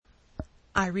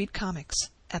I Read Comics,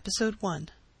 Episode 1.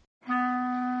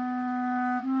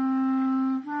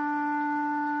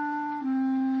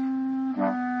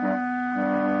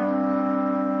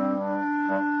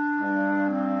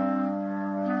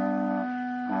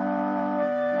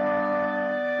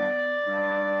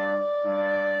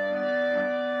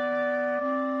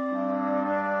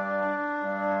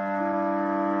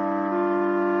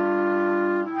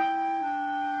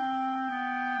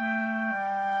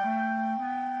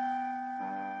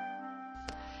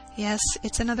 Yes,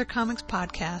 it's another comics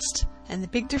podcast, and the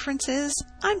big difference is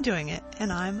I'm doing it,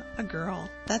 and I'm a girl.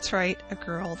 That's right, a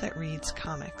girl that reads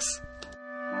comics.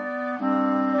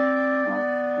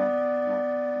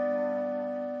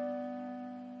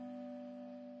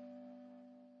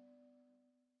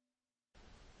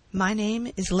 My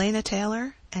name is Lena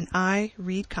Taylor, and I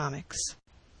read comics.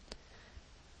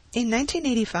 In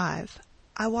 1985,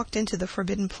 I walked into the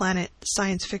Forbidden Planet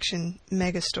science fiction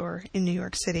megastore in New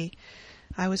York City.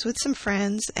 I was with some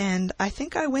friends, and I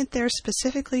think I went there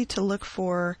specifically to look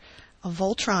for a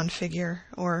Voltron figure,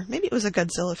 or maybe it was a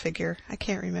Godzilla figure. I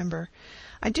can't remember.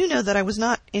 I do know that I was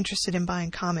not interested in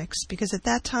buying comics, because at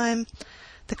that time,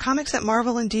 the comics that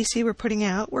Marvel and DC were putting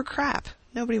out were crap.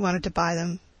 Nobody wanted to buy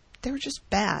them. They were just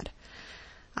bad.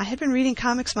 I had been reading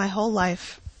comics my whole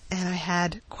life, and I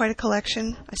had quite a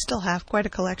collection. I still have quite a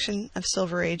collection of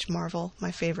Silver Age Marvel,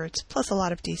 my favorites, plus a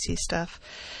lot of DC stuff.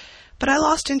 But I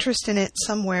lost interest in it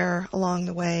somewhere along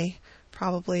the way,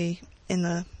 probably in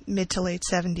the mid to late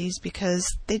 70s, because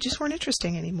they just weren't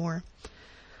interesting anymore.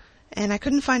 And I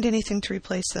couldn't find anything to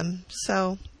replace them,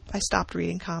 so I stopped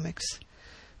reading comics.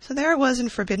 So there I was in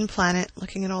Forbidden Planet,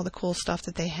 looking at all the cool stuff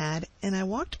that they had, and I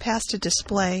walked past a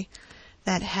display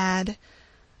that had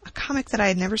a comic that I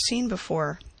had never seen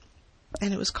before,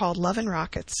 and it was called Love and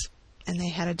Rockets. And they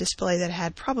had a display that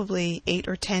had probably 8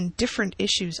 or 10 different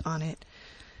issues on it.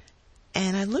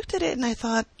 And I looked at it and I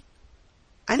thought,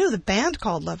 I know the band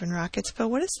called Love and Rockets, but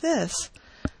what is this?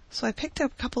 So I picked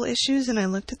up a couple issues and I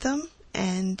looked at them,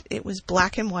 and it was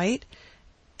black and white,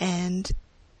 and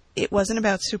it wasn't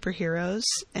about superheroes,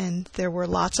 and there were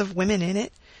lots of women in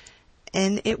it,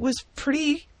 and it was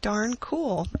pretty darn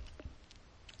cool.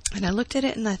 And I looked at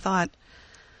it and I thought,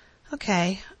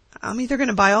 okay, I'm either going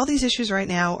to buy all these issues right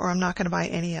now or I'm not going to buy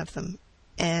any of them.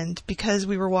 And because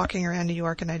we were walking around New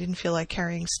York and I didn't feel like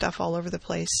carrying stuff all over the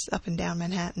place up and down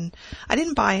Manhattan, I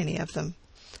didn't buy any of them.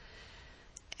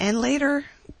 And later,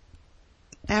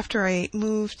 after I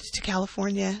moved to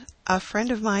California, a friend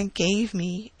of mine gave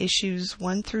me issues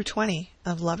 1 through 20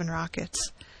 of Love and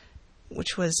Rockets,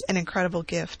 which was an incredible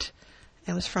gift.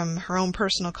 It was from her own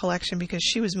personal collection because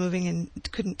she was moving and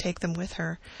couldn't take them with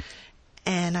her.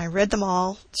 And I read them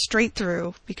all straight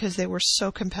through because they were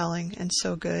so compelling and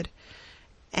so good.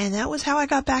 And that was how I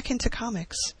got back into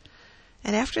comics.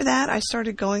 And after that, I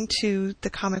started going to the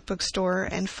comic book store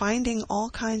and finding all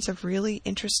kinds of really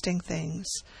interesting things.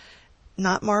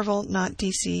 Not Marvel, not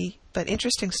DC, but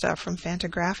interesting stuff from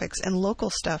Fantagraphics and local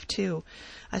stuff too.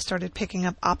 I started picking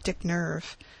up Optic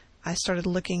Nerve. I started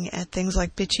looking at things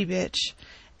like Bitchy Bitch.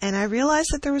 And I realized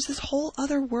that there was this whole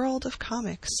other world of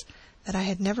comics that I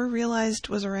had never realized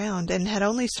was around and had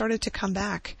only started to come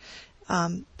back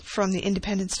from the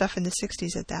independent stuff in the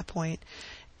 60s at that point.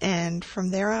 And from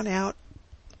there on out,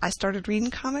 I started reading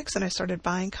comics and I started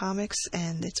buying comics,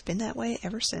 and it's been that way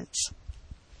ever since.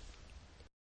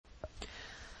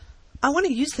 I want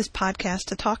to use this podcast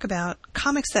to talk about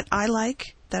comics that I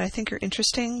like, that I think are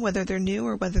interesting, whether they're new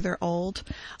or whether they're old.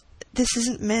 This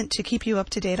isn't meant to keep you up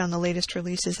to date on the latest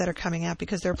releases that are coming out,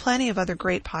 because there are plenty of other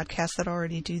great podcasts that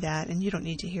already do that, and you don't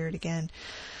need to hear it again.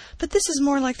 But this is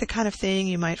more like the kind of thing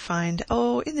you might find,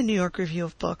 in the New York Review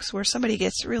of Books, where somebody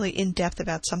gets really in-depth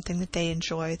about something that they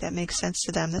enjoy, that makes sense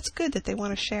to them, that's good, that they want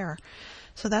to share.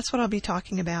 So that's what I'll be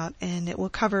talking about, and it will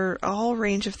cover a whole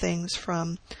range of things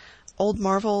from old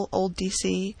Marvel, old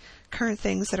DC, current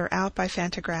things that are out by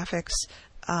Fantagraphics,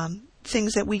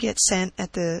 things that we get sent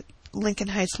at the Lincoln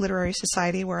Heights Literary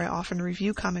Society, where I often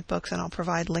review comic books, and I'll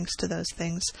provide links to those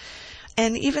things.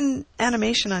 And even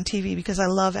animation on TV, because I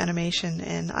love animation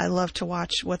and I love to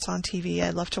watch what's on TV. I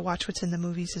love to watch what's in the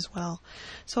movies as well.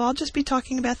 So I'll just be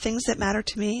talking about things that matter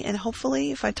to me, and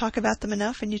hopefully if I talk about them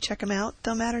enough and you check them out,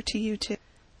 they'll matter to you too.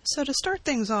 So to start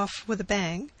things off with a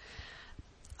bang,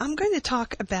 I'm going to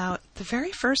talk about the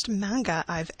very first manga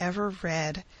I've ever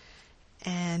read.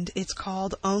 and it's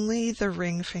called Only the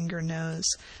Ring Finger Knows.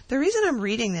 The reason I'm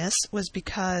reading this was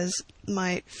because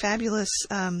my fabulous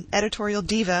editorial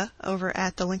diva over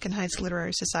at the Lincoln Heights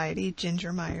Literary Society,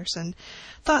 Ginger Meyerson,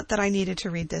 thought that I needed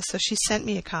to read this, so she sent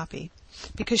me a copy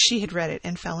because she had read it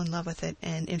and fell in love with it.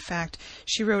 And in fact,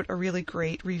 she wrote a really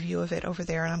great review of it over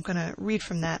there, and I'm going to read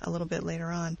from that a little bit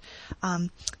later on.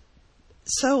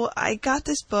 So I got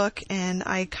this book, and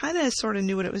I kind of sort of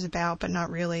knew what it was about, but not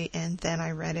really, and then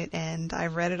I read it, and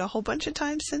I've read it a whole bunch of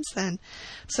times since then.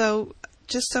 So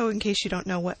just so in case you don't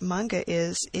know what manga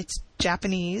is, it's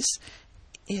Japanese.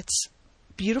 It's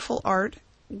beautiful art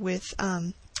with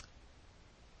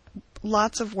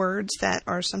lots of words that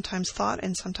are sometimes thought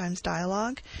and sometimes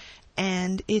dialogue,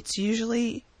 and it's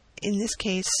usually, in this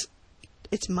case,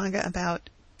 it's manga about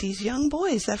these young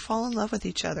boys that fall in love with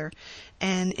each other.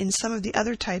 And in some of the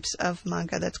other types of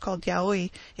manga that's called yaoi,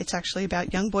 it's actually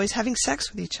about young boys having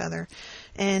sex with each other.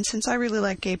 And since I really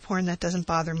like gay porn, that doesn't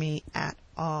bother me at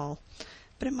all.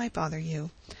 But it might bother you.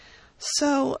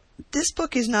 So this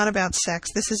book is not about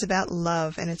sex. This is about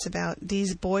love, and it's about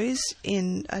these boys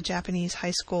in a Japanese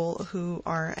high school who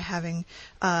are having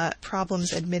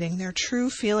problems admitting their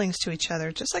true feelings to each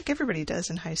other, just like everybody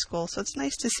does in high school. So it's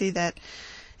nice to see that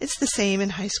it's the same in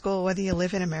high school, whether you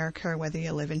live in America or whether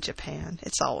you live in Japan.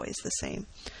 It's always the same.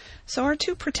 So our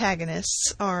two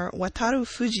protagonists are Wataru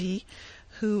Fuji,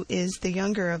 who is the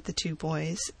younger of the two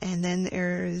boys, and then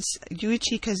there's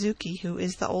Yuichi Kazuki, who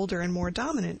is the older and more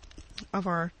dominant of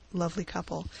our lovely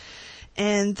couple.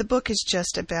 And the book is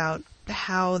just about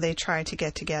how they try to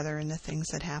get together and the things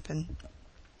that happen.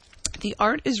 The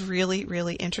art is really,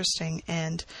 really interesting,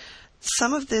 and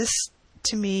some of this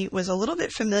to me was a little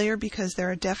bit familiar because there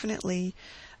are definitely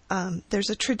there's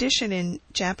a tradition in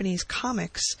Japanese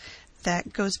comics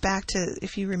that goes back to,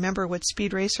 if you remember what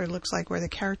Speed Racer looks like, where the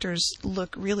characters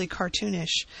look really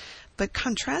cartoonish. But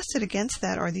contrasted against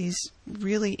that are these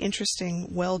really interesting,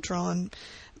 well-drawn,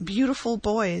 beautiful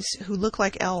boys who look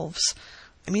like elves.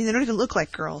 I mean, they don't even look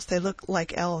like girls. They look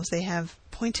like elves. They have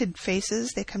pointed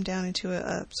faces. They come down into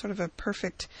a sort of a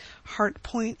perfect heart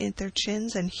point at their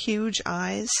chins and huge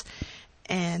eyes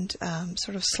and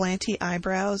sort of slanty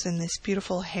eyebrows and this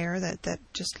beautiful hair that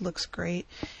just looks great.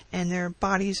 And their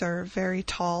bodies are very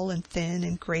tall and thin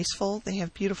and graceful. They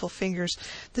have beautiful fingers.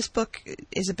 This book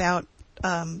is about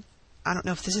I don't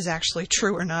know if this is actually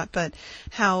true or not, but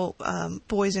how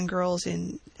boys and girls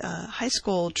in high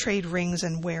school trade rings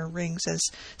and wear rings as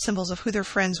symbols of who they're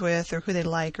friends with or who they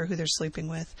like or who they're sleeping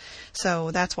with.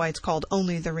 So that's why it's called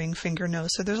Only the Ring Finger Knows.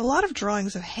 So there's a lot of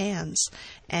drawings of hands,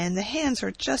 and the hands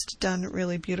are just done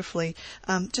really beautifully.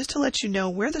 Just to let you know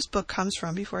where this book comes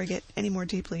from before I get any more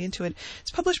deeply into it,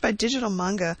 it's published by Digital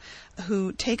Manga,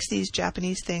 who takes these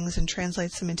Japanese things and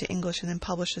translates them into English and then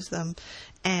publishes them.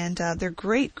 And they're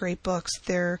great, great books.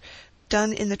 They're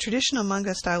done in the traditional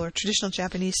manga style or traditional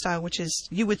Japanese style, which is,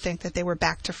 you would think that they were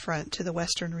back to front to the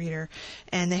Western reader.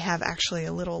 And they have actually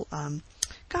a little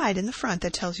guide in the front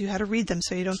that tells you how to read them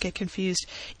so you don't get confused.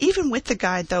 Even with the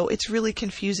guide, though, it's really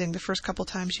confusing the first couple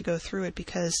times you go through it,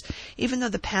 because even though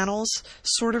the panels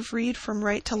sort of read from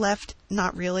right to left,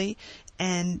 not really,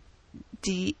 and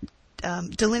the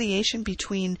delineation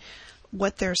between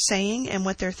what they're saying and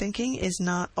what they're thinking is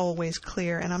not always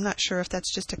clear, and I'm not sure if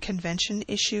that's just a convention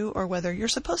issue or whether you're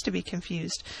supposed to be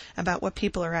confused about what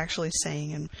people are actually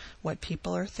saying and what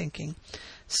people are thinking.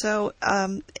 So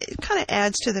it kind of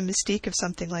adds to the mystique of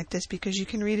something like this, because you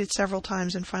can read it several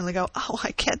times and finally go, oh,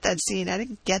 I get that scene. I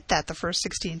didn't get that the first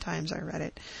 16 times I read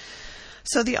it.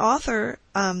 So the author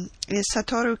is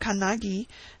Satoru Kannagi,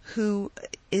 who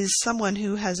is someone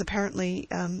who has apparently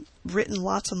written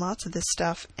lots and lots of this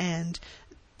stuff. And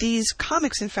these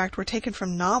comics, in fact, were taken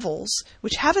from novels,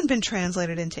 which haven't been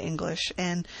translated into English.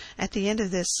 And at the end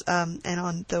of this, and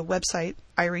on the website,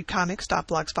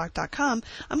 ireadcomics.blogspot.com,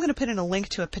 I'm going to put in a link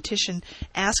to a petition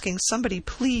asking somebody,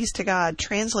 please to God,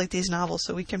 translate these novels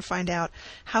so we can find out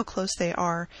how close they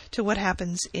are to what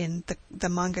happens in the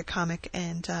manga comic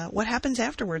and what happens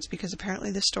afterwards, because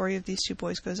apparently the story of these two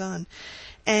boys goes on.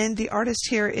 And the artist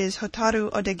here is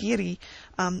Hotaru Odagiri,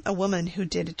 a woman who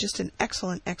did just an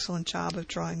excellent, excellent job of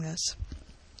drawing this.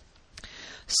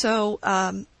 So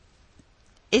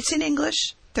it's in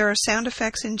English. There are sound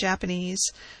effects in Japanese.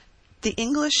 The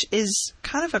English is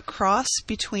kind of a cross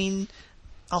between,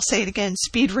 I'll say it again,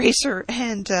 Speed Racer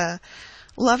and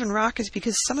Love and Rockets,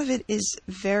 because some of it is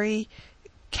very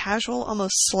casual,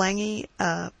 almost slangy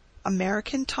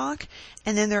American talk,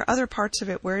 and then there are other parts of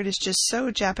it where it is just so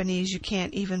Japanese you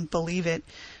can't even believe it,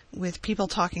 with people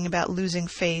talking about losing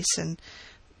face and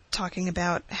talking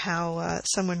about how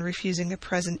someone refusing a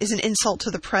present is an insult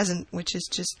to the present, which is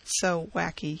just so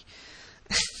wacky.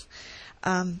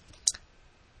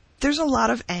 There's a lot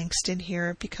of angst in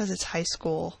here because it's high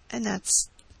school, and that's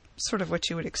sort of what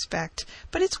you would expect.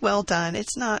 But it's well done.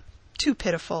 It's not too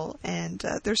pitiful, and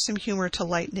there's some humor to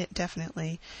lighten it,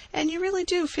 definitely. And you really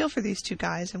do feel for these two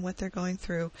guys and what they're going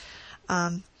through.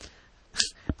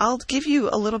 I'll give you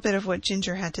a little bit of what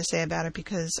Ginger had to say about it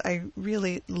because I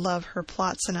really love her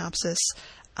plot synopsis.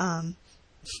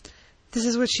 This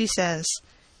is what she says.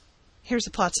 Here's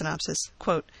the plot synopsis.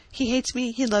 Quote, "He hates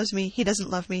me, he loves me, he doesn't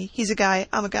love me. He's a guy,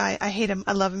 I'm a guy, I hate him,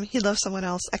 I love him, he loves someone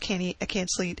else, I can't eat, I can't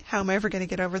sleep. How am I ever going to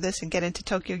get over this and get into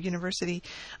Tokyo University?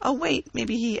 Oh wait,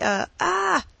 maybe he, So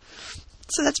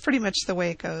that's pretty much the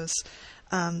way it goes.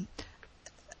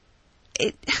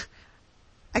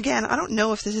 Again, I don't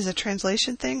know if this is a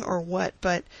translation thing or what,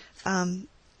 but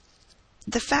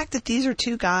the fact that these are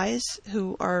two guys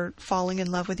who are falling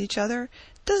in love with each other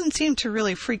doesn't seem to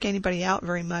really freak anybody out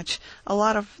very much. A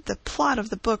lot of the plot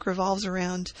of the book revolves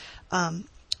around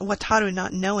Wataru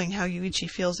not knowing how Yuichi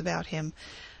feels about him.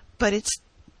 But it's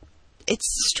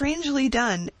strangely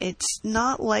done. It's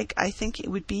not like I think it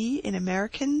would be in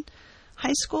American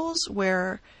high schools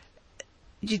where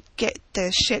you'd get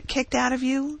the shit kicked out of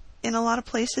you in a lot of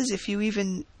places if you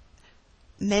even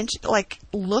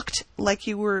looked like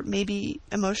you were maybe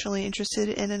emotionally interested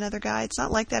in another guy. It's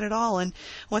not like that at all. And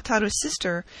Wataru's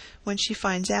sister, when she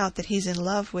finds out that he's in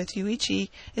love with Yuichi,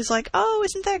 is like, "Oh,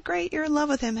 isn't that great? You're in love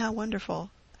with him. How wonderful."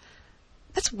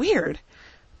 That's weird.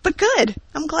 But good.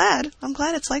 I'm glad.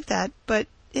 It's like that. But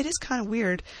it is kind of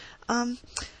weird.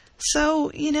 So,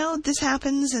 this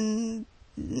happens and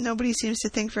nobody seems to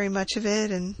think very much of it,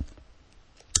 and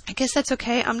I guess that's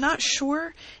okay. I'm not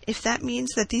sure if that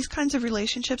means that these kinds of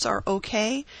relationships are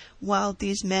okay while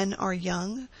these men are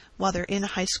young, while they're in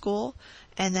high school,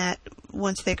 and that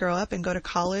once they grow up and go to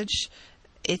college,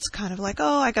 it's kind of like,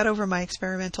 oh, I got over my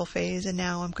experimental phase and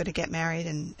now I'm going to get married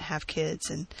and have kids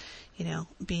and,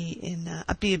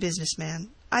 be a businessman.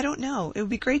 I don't know. It would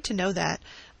be great to know that.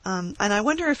 And I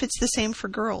wonder if it's the same for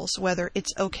girls, whether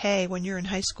it's okay when you're in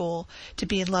high school to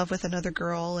be in love with another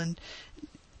girl and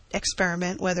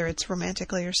experiment, whether it's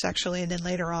romantically or sexually, and then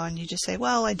later on you just say,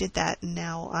 well, I did that and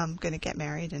now I'm going to get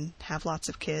married and have lots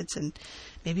of kids and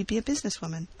maybe be a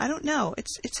businesswoman. I don't know.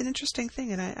 It's an interesting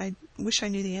thing, and I wish I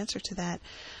knew the answer to that.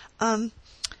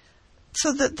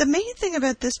 So the main thing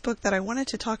about this book that I wanted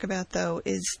to talk about, though,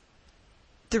 is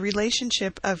the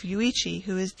relationship of Yuichi,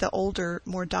 who is the older,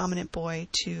 more dominant boy,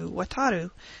 to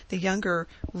Wataru, the younger,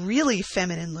 really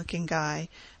feminine-looking guy.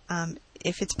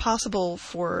 If it's possible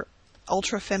for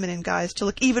ultra-feminine guys to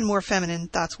look even more feminine,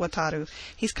 that's Wataru.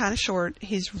 He's kind of short.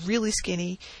 He's really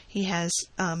skinny. He has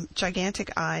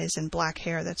gigantic eyes and black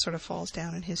hair that sort of falls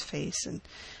down in his face and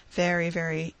very,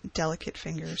 very delicate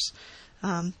fingers.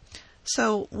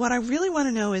 So what I really want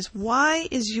to know is, why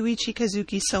is Yuichi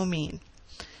Kazuki so mean?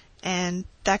 And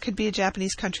that could be a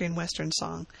Japanese country and western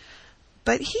song.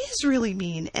 But he is really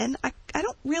mean, and I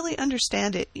don't really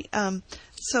understand it.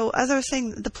 So as I was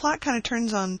saying, the plot kind of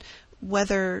turns on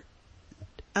whether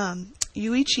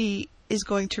Yuichi is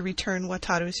going to return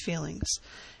Wataru's feelings.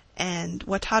 And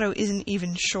Wataru isn't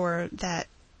even sure that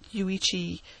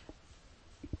Yuichi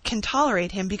can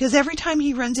tolerate him, because every time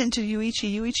he runs into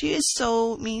Yuichi is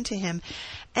so mean to him.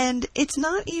 And it's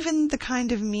not even the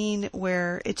kind of mean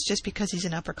where it's just because he's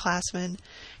an upperclassman.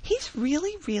 He's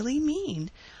really, really mean.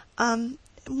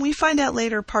 We find out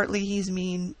later partly he's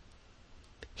mean.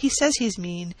 He says he's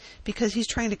mean because he's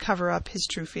trying to cover up his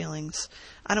true feelings.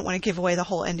 I don't want to give away the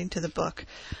whole ending to the book.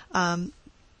 But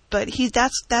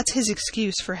that's his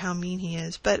excuse for how mean he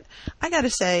is. But I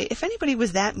gotta say, if anybody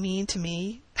was that mean to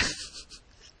me,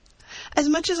 as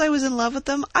much as I was in love with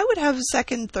them, I would have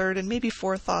second, third, and maybe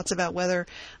fourth thoughts about whether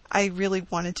I really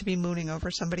wanted to be mooning over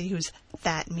somebody who's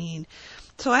that mean.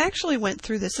 So I actually went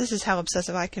through this is how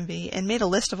obsessive I can be, and made a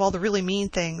list of all the really mean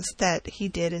things that he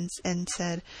did and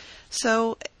said.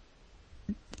 So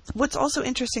what's also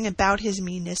interesting about his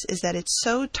meanness is that it's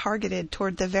so targeted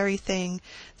toward the very thing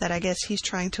that I guess he's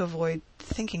trying to avoid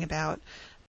thinking about.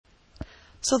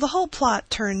 So the whole plot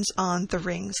turns on the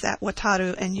rings that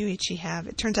Wataru and Yuichi have.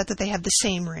 It turns out that they have the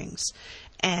same rings.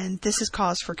 And this is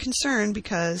cause for concern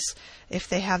because if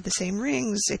they have the same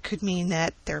rings, it could mean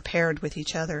that they're paired with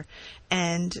each other.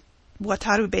 And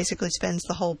Wataru basically spends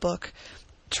the whole book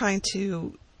trying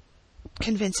to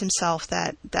convince himself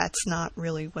that that's not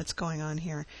really what's going on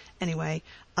here. Anyway,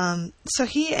 so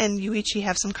he and Yuichi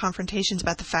have some confrontations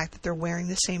about the fact that they're wearing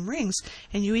the same rings.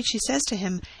 And Yuichi says to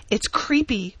him, it's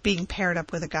creepy being paired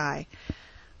up with a guy.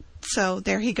 So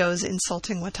there he goes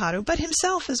insulting Wataru, but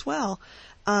himself as well.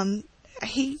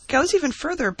 He goes even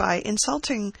further by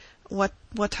insulting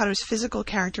Wataru's physical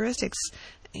characteristics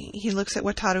he looks at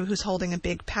Wataru, who's holding a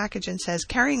big package, and says,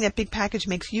 "Carrying that big package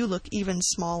makes you look even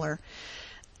smaller."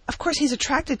 Of course, he's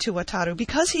attracted to Wataru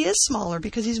because he is smaller,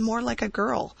 because he's more like a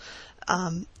girl.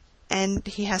 And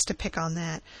he has to pick on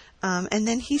that. And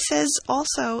then he says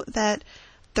also that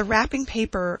the wrapping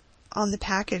paper on the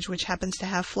package, which happens to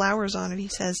have flowers on it, he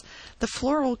says, the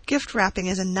floral gift wrapping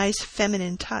is a nice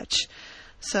feminine touch.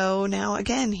 So now,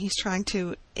 again, he's trying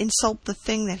to insult the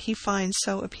thing that he finds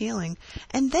so appealing.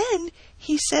 And then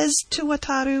he says to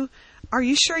Wataru, "Are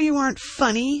you sure you aren't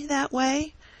funny that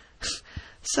way?"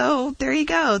 So there you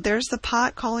go. There's the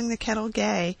pot calling the kettle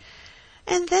gay.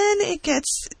 And then it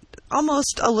gets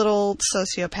almost a little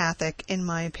sociopathic, in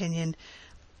my opinion.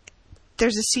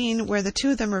 There's a scene where the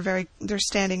two of them they're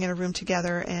standing in a room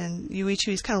together, and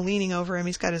Yuichi's kind of leaning over him.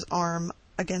 He's got his arm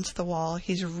against the wall.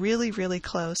 He's really, really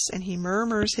close, and he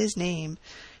murmurs his name,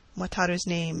 Wataru's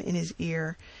name, in his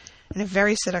ear in a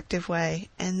very seductive way.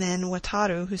 And then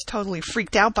Wataru, who's totally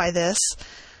freaked out by this,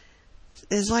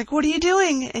 is like, "What are you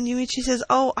doing?" And Yuichi says,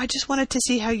 "Oh, I just wanted to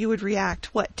see how you would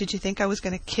react." "What, did you think I was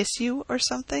going to kiss you or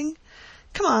something?"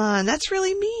 Come on, that's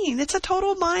really mean. It's a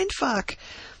total mind fuck.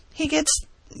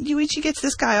 Yuichi gets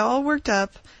this guy all worked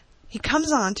up. He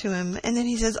comes on to him, and then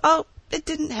he says, "Oh, it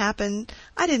didn't happen.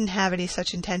 I didn't have any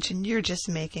such intention. You're just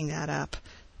making that up."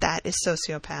 That is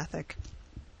sociopathic.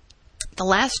 The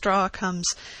last straw comes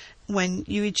when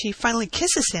Yuichi finally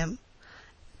kisses him.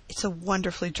 It's a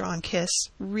wonderfully drawn kiss.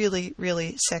 Really,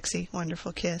 really sexy,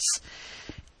 wonderful kiss.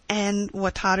 And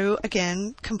Wataru,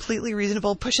 again, completely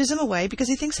reasonable, pushes him away because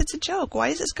he thinks it's a joke. Why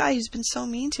is this guy who's been so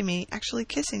mean to me actually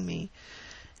kissing me?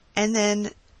 And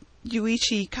then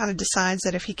Yuichi kind of decides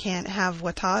that if he can't have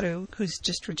Wataru, who's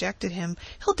just rejected him,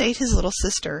 he'll date his little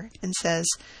sister, and says,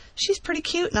 "She's pretty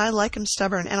cute and I like him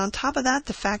stubborn. And on top of that,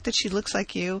 the fact that she looks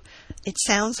like you, it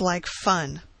sounds like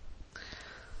fun."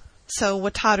 So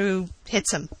Wataru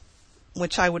hits him,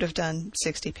 which I would have done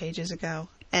 60 pages ago.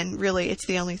 And really, it's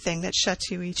the only thing that shuts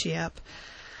Yuichi up.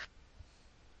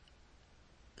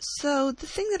 So the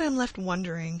thing that I'm left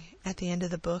wondering at the end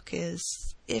of the book is,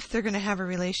 if they're going to have a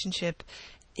relationship,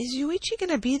 is Yuichi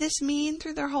going to be this mean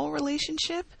through their whole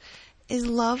relationship? Is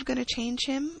love going to change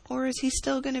him? Or is he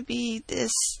still going to be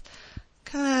this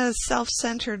kind of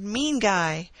self-centered mean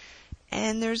guy?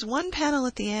 And there's one panel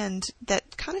at the end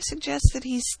that kind of suggests that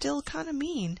he's still kind of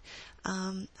mean.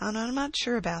 And I'm not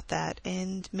sure about that.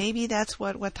 And maybe that's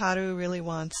what Wataru really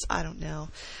wants. I don't know.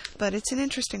 But it's an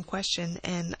interesting question,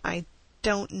 and I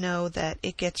don't know that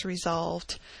it gets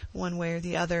resolved one way or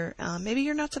the other. Maybe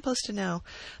you're not supposed to know.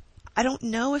 I don't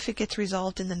know if it gets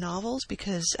resolved in the novels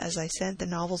because, as I said, the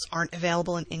novels aren't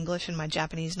available in English and my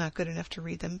Japanese is not good enough to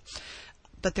read them.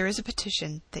 But there is a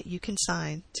petition that you can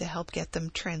sign to help get them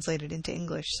translated into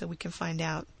English so we can find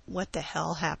out what the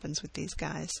hell happens with these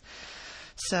guys.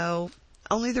 So,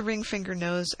 Only the Ring Finger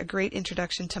knows, a great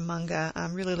introduction to manga.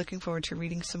 I'm really looking forward to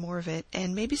reading some more of it,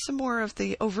 and maybe some more of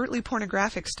the overtly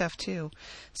pornographic stuff too.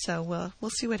 So we'll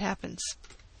see what happens.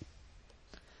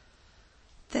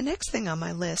 The next thing on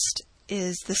my list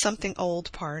is the something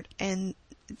old part, and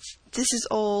this is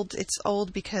old. It's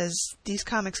old because these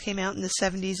comics came out in the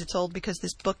 70s. It's old because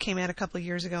this book came out a couple of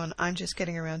years ago, and I'm just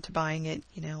getting around to buying it.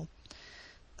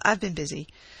 I've been busy.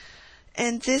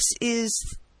 And this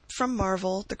is from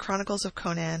Marvel, The Chronicles of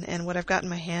Conan, and what I've got in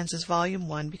my hands is Volume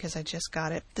 1 because I just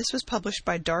got it. This was published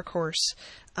by Dark Horse.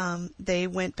 They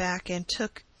went back and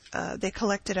they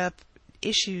collected up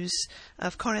issues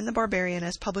of Conan the Barbarian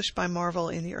as published by Marvel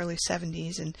in the early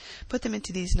 70s and put them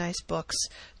into these nice books.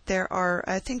 There are,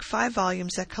 I think, 5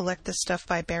 volumes that collect the stuff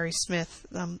by Barry Smith,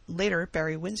 later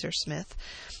Barry Windsor Smith,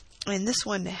 and this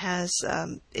one has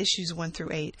issues 1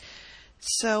 through 8.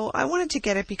 So I wanted to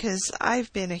get it because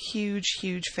I've been a huge,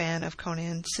 huge fan of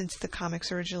Conan since the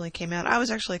comics originally came out. I was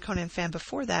actually a Conan fan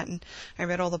before that, and I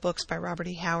read all the books by Robert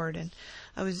E. Howard, and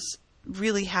I was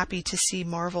really happy to see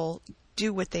Marvel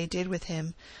do what they did with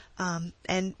him.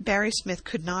 And Barry Smith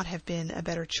could not have been a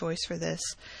better choice for this.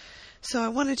 So I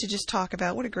wanted to just talk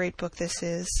about what a great book this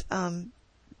is.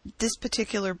 This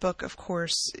particular book, of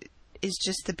course, is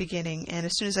just the beginning, and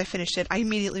as soon as I finished it, I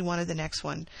immediately wanted the next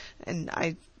one, and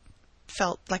I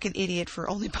felt like an idiot for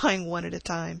only buying one at a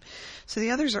time. So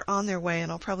the others are on their way, and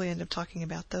I'll probably end up talking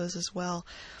about those as well.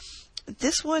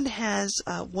 This one has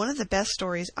one of the best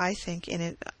stories, I think, in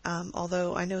it,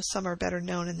 although I know some are better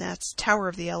known, and that's Tower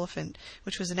of the Elephant,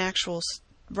 which was an actual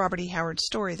Robert E. Howard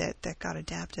story that got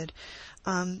adapted.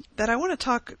 But I want to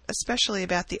talk especially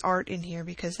about the art in here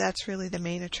because that's really the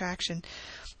main attraction.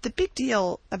 The big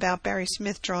deal about Barry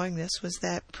Smith drawing this was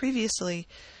that previously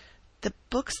the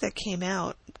books that came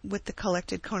out with the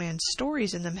collected Conan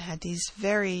stories in them had these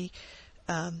very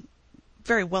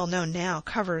very well known now,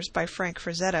 covers by Frank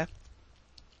Frazetta,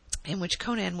 in which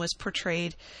Conan was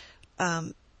portrayed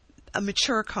a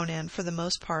mature Conan for the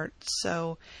most part.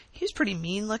 So he was pretty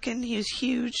mean looking. He was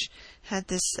huge, had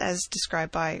this, as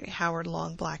described by Howard,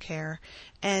 long black hair,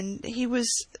 and he was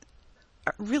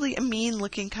really a mean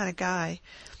looking kind of guy.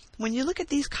 When you look at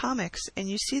these comics and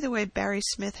you see the way Barry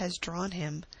Smith has drawn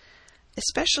him,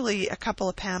 especially a couple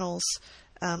of panels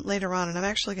later on, and I'm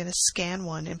actually going to scan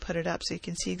one and put it up so you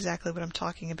can see exactly what I'm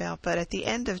talking about. But at the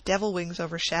end of Devil Wings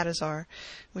over Shadowzar,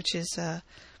 which is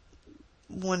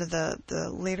one of the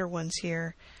later ones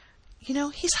here, you know,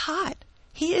 he's hot.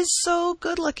 He is so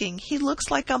good looking. He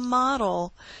looks like a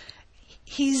model.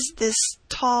 He's this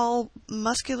tall,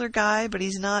 muscular guy, but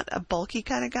he's not a bulky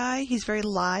kind of guy. He's very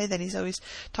lithe, and he's always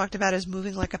talked about as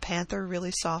moving like a panther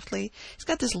really softly. He's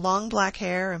got this long black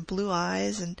hair and blue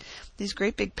eyes and these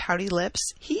great big pouty lips.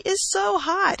 He is so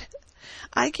hot.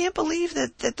 I can't believe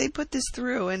that they put this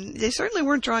through, and they certainly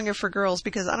weren't drawing it for girls,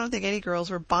 because I don't think any girls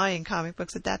were buying comic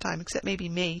books at that time, except maybe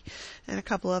me and a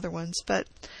couple other ones. But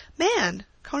man,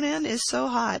 Conan is so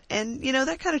hot. And, you know,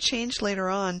 that kind of changed later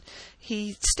on.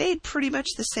 He stayed pretty much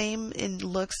the same in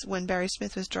looks when Barry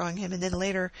Smith was drawing him, and then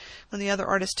later, when the other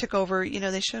artists took over, you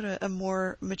know, they showed a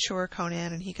more mature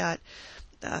Conan, and he got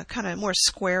kind of more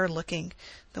square looking.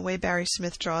 The way Barry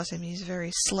Smith draws him, he's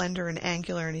very slender and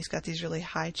angular, and he's got these really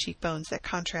high cheekbones that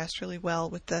contrast really well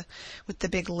with the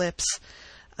big lips.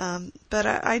 But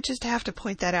I just have to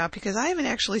point that out, because I haven't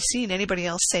actually seen anybody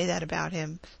else say that about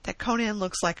him, that Conan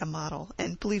looks like a model.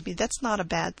 And believe me, that's not a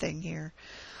bad thing here.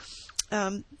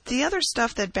 The other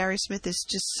stuff that Barry Smith is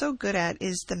just so good at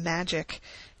is the magic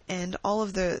and all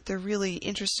of the really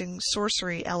interesting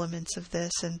sorcery elements of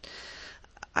this. And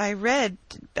I read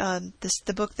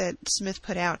the book that Smith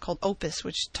put out called Opus,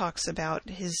 which talks about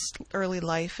his early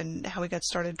life and how he got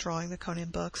started drawing the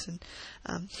Conan books. And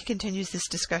he continues this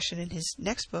discussion in his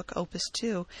next book, Opus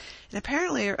 2. And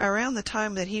apparently around the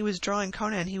time that he was drawing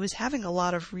Conan, he was having a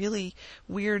lot of really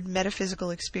weird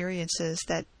metaphysical experiences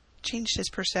that changed his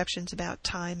perceptions about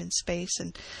time and space.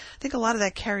 And I think a lot of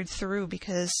that carried through,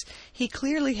 because he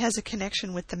clearly has a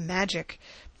connection with the magic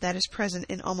that is present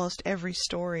in almost every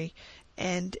story.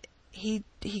 And he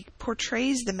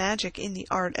portrays the magic in the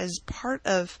art as part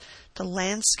of the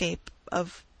landscape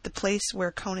of the place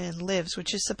where Conan lives,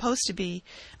 which is supposed to be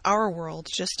our world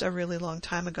just a really long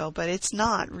time ago, but it's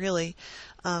not really.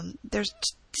 There's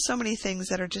so many things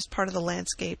that are just part of the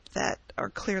landscape that are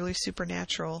clearly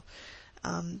supernatural.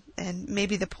 And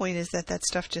maybe the point is that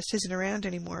stuff just isn't around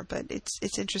anymore, but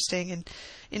it's interesting. And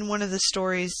in one of the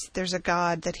stories, there's a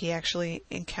god that he actually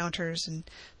encounters and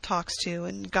talks to,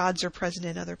 and gods are present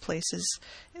in other places,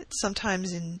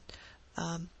 sometimes in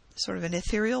sort of an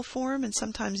ethereal form, and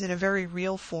sometimes in a very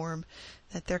real form,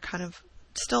 that they're kind of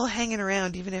still hanging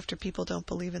around even after people don't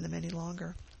believe in them any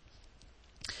longer.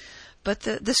 But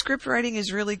the script writing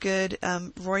is really good.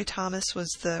 Roy Thomas was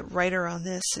the writer on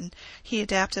this, and he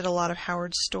adapted a lot of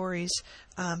Howard's stories.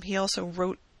 He also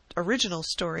wrote original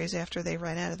stories after they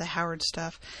ran out of the Howard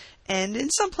stuff. And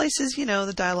in some places, you know,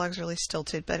 the dialogue's really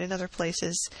stilted, but in other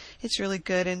places, it's really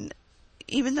good. And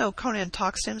even though Conan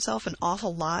talks to himself an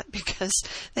awful lot, because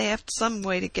they have some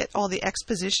way to get all the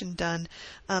exposition done,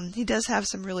 he does have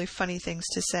some really funny things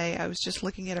to say. I was just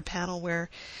looking at a panel where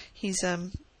he's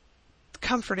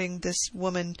comforting this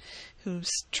woman who's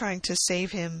trying to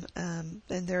save him, and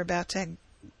they're about to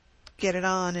get it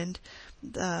on, and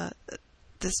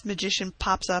this magician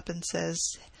pops up and says,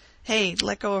 "Hey,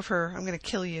 let go of her, I'm going to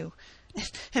kill you."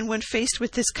 And when faced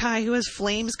with this guy who has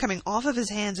flames coming off of his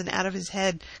hands and out of his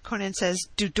head, Conan says,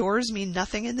 "Do doors mean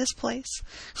nothing in this place?"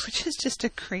 Which is just a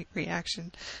great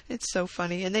reaction. It's so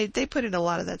funny. And they put in a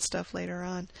lot of that stuff later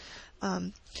on.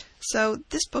 So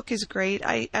this book is great.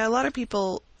 A lot of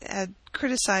people had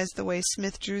criticized the way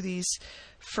Smith drew these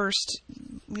first,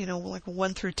 you know, like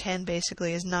 1 through 10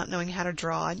 basically, as not knowing how to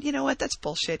draw. And you know what? That's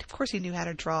bullshit. Of course he knew how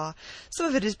to draw. Some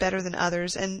of it is better than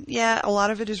others. And yeah, a lot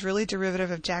of it is really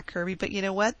derivative of Jack Kirby. But you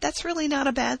know what? That's really not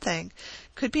a bad thing.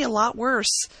 Could be a lot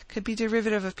worse. Could be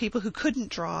derivative of people who couldn't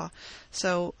draw.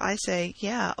 So I say,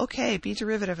 yeah, okay, be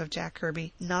derivative of Jack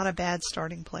Kirby. Not a bad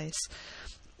starting place.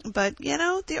 But, you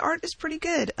know, the art is pretty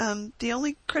good. The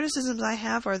only criticisms I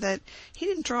have are that he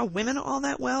didn't draw women all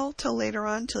that well till later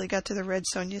on, till he got to the Red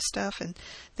Sonja stuff, and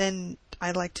then I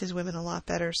liked his women a lot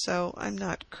better, so I'm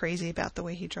not crazy about the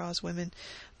way he draws women.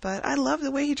 But I love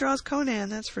the way he draws Conan,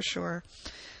 that's for sure.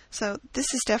 So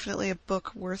this is definitely a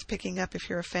book worth picking up if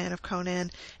you're a fan of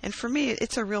Conan. And for me,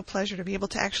 it's a real pleasure to be able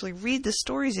to actually read the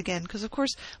stories again, because of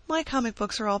course my comic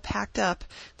books are all packed up.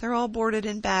 They're all boarded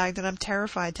and bagged, and I'm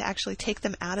terrified to actually take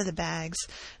them out of the bags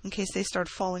in case they start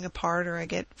falling apart or I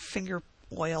get finger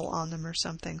oil on them or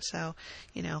something. So,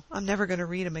 I'm never going to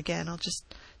read them again. I'll just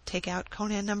take out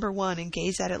Conan #1 and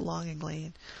gaze at it longingly.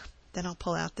 And then I'll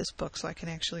pull out this book so I can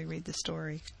actually read the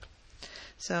story.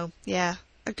 So, yeah,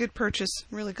 a good purchase.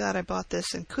 I'm really glad I bought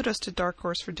this, and kudos to Dark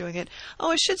Horse for doing it.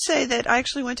 Oh, I should say that I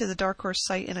actually went to the Dark Horse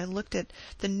site and I looked at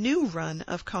the new run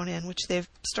of Conan, which they've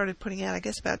started putting out, I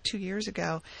guess, about 2 years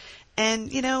ago.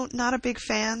 And, not a big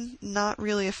fan, not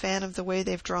really a fan of the way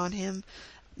they've drawn him.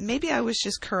 Maybe I was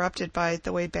just corrupted by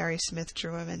the way Barry Smith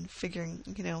drew him and figuring,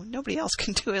 nobody else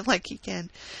can do it like he can.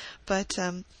 But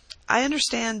I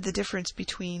understand the difference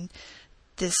between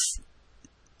this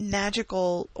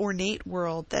magical, ornate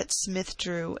world that Smith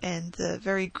drew and the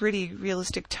very gritty,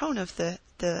 realistic tone of the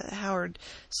Howard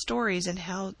stories, and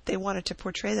how they wanted to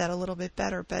portray that a little bit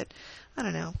better. But I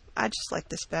don't know. I just like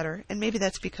this better. And maybe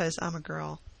that's because I'm a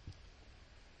girl.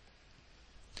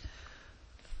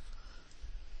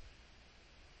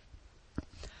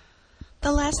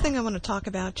 The last thing I want to talk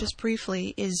about, just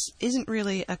briefly, isn't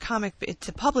really a comic. It's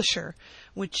a publisher,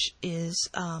 which is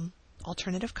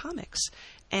Alternative Comics.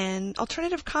 And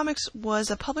Alternative Comics was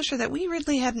a publisher that we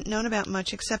really hadn't known about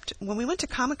much, except when we went to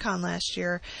Comic-Con last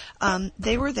year,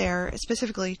 they were there.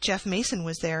 Specifically, Jeff Mason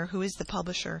was there, who is the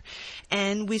publisher.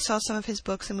 And we saw some of his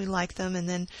books and we liked them. And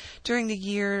then during the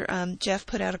year, Jeff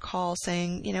put out a call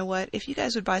saying, you know what, if you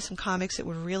guys would buy some comics, it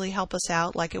would really help us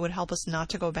out, like it would help us not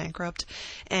to go bankrupt.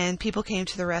 And people came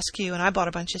to the rescue, and I bought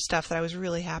a bunch of stuff that I was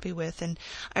really happy with. And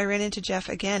I ran into Jeff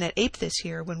again at APE this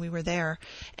year when we were there.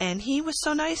 And he was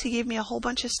so nice. He gave me a whole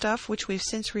bunch of stuff, which we've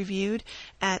since reviewed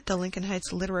at the Lincoln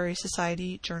Heights Literary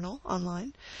Society Journal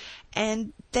online.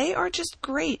 And they are just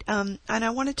great. And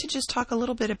I wanted to just talk a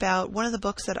little bit about one of the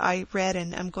books that I read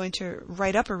and I'm going to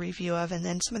write up a review of, and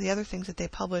then some of the other things that they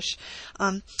publish.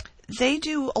 They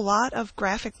do a lot of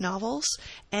graphic novels,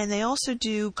 and they also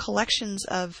do collections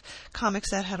of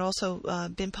comics that had also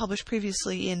been published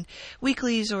previously in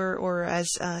weeklies or as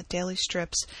daily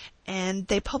strips. And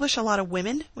they publish a lot of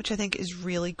women, which I think is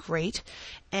really great.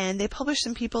 And they publish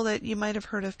some people that you might have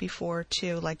heard of before,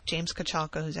 too, like James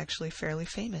Kochalka, who's actually fairly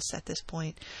famous at this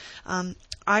point.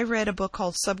 I read a book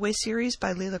called Subway Series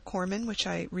by Leila Corman, which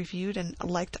I reviewed and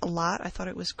liked a lot. I thought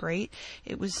it was great.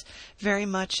 It was very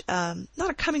much not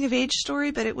a coming-of-age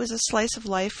story, but it was a slice of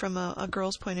life from a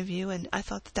girl's point of view, and I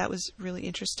thought that was really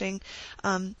interesting.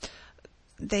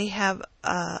 They have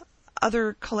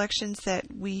other collections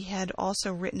that we had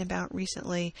also written about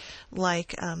recently,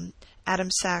 like Adam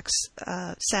Sachs'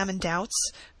 Sam and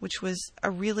Doubts, which was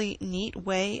a really neat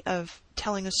way of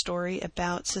telling a story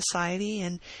about society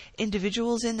and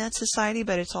individuals in that society,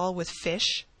 but it's all with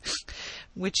fish,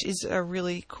 which is a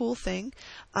really cool thing.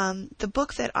 The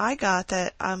book that I got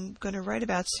that I'm going to write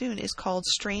about soon is called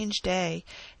Strange Day,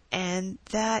 and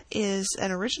that is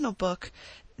an original book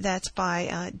that's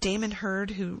by Damon Hurd,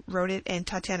 who wrote it, and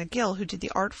Tatiana Gill, who did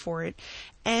the art for it.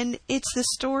 And it's the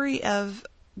story of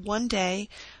one day,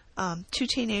 two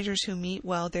teenagers who meet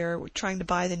while they're trying to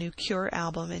buy the new Cure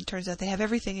album, and it turns out they have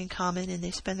everything in common, and they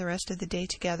spend the rest of the day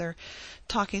together,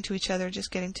 talking to each other,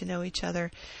 just getting to know each other.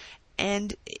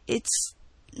 And it's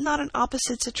not an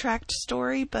opposites attract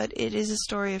story, but it is a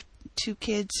story of two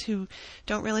kids who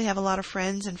don't really have a lot of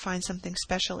friends and find something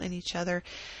special in each other.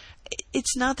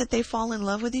 It's not that they fall in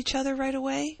love with each other right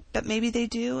away, but maybe they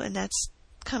do, and that's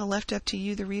kind of left up to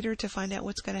you, the reader, to find out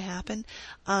what's going to happen.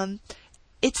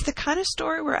 It's the kind of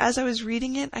story where, as I was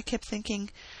reading it, I kept thinking,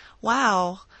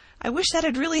 wow, I wish that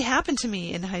had really happened to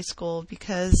me in high school,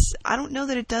 because I don't know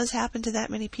that it does happen to that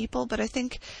many people, but I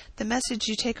think the message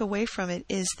you take away from it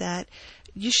is that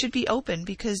you should be open,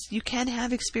 because you can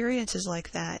have experiences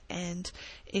like that, and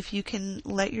if you can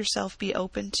let yourself be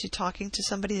open to talking to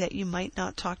somebody that you might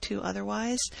not talk to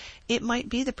otherwise, it might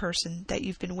be the person that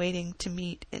you've been waiting to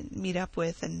meet up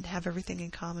with and have everything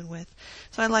in common with.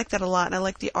 So I like that a lot, and I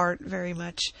like the art very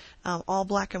much. All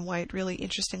black and white, really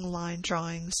interesting line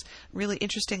drawings, really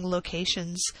interesting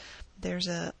locations. There's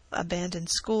a abandoned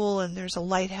school, and there's a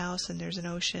lighthouse, and there's an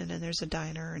ocean, and there's a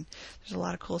diner, and there's a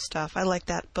lot of cool stuff. I like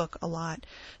that book a lot.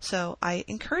 So I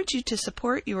encourage you to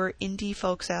support your indie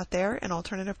folks out there, and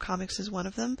Alternative Comics is one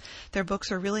of them. Their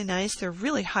books are really nice. They're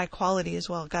really high quality as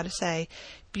well, gotta say.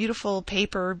 Beautiful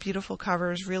paper, beautiful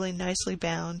covers, really nicely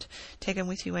bound. Take them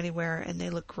with you anywhere, and they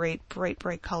look great. Bright,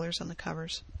 bright colors on the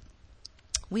covers.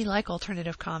 We like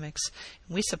Alternative Comics,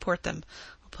 and we support them.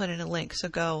 Put in a link, so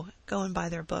go and buy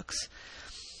their books.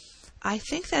 I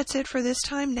think that's it for this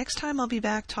time. Next time I'll be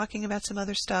back talking about some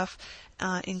other stuff,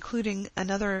 including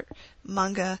another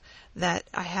manga that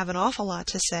I have an awful lot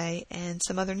to say, and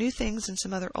some other new things and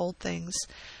some other old things.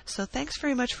 So thanks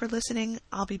very much for listening.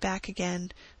 I'll be back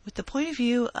again with the point of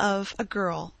view of a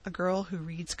girl who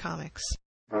reads comics.